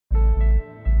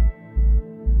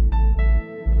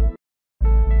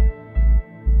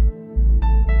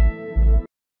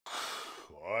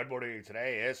Landry.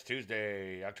 Today is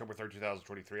Tuesday, October 3rd,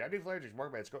 2023. I'm Landry's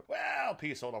market bets go. Well,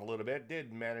 P sold off a little bit.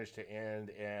 Did manage to end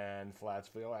in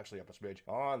Flatsville, actually up a smidge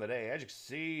on the day. As you can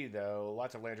see, though,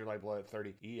 lots of Landry light below at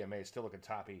 30. EMA still looking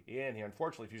toppy in here.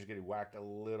 Unfortunately, futures getting whacked a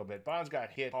little bit. Bonds got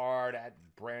hit hard at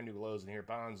brand new lows in here.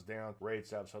 Bonds down,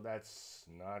 rates up, so that's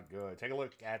not good. Take a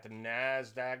look at the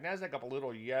NASDAQ. NASDAQ up a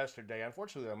little yesterday.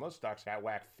 Unfortunately, though, most stocks got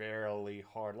whacked fairly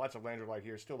hard. Lots of Landry light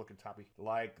here, still looking toppy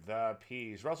like the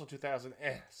P's. Russell 2000,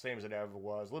 same as it ever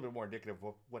was. A little bit more indicative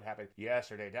of what happened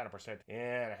yesterday, down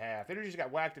 1.5%. Energy's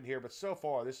got whacked in here, but so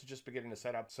far, this is just beginning to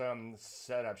set up some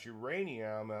setups.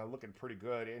 Uranium looking pretty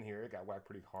good in here. It got whacked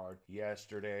pretty hard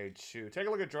yesterday, too. Take a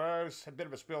look at drugs. A bit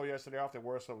of a spill yesterday off the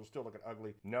worst, so it was still looking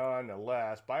ugly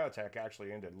nonetheless. Biotech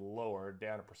actually ended lower,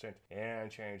 down 1% and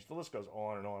change. The list goes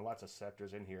on and on. Lots of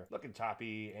sectors in here looking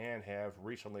toppy and have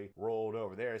recently rolled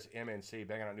over. There's MNC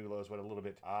banging out new lows with a little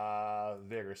bit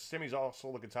vigor. Semi's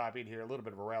also looking toppy in here. A little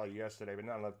bit of a rally yesterday, but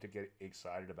not enough to get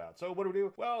excited about. So what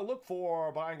do? Well, look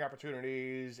for buying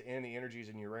opportunities in the energies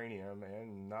and uranium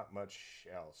and not much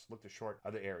else. Look to short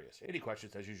other areas. Any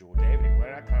questions, as usual,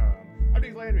 David@Glenn.com. I'm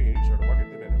Dave Landry, and you sort of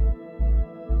market the minute.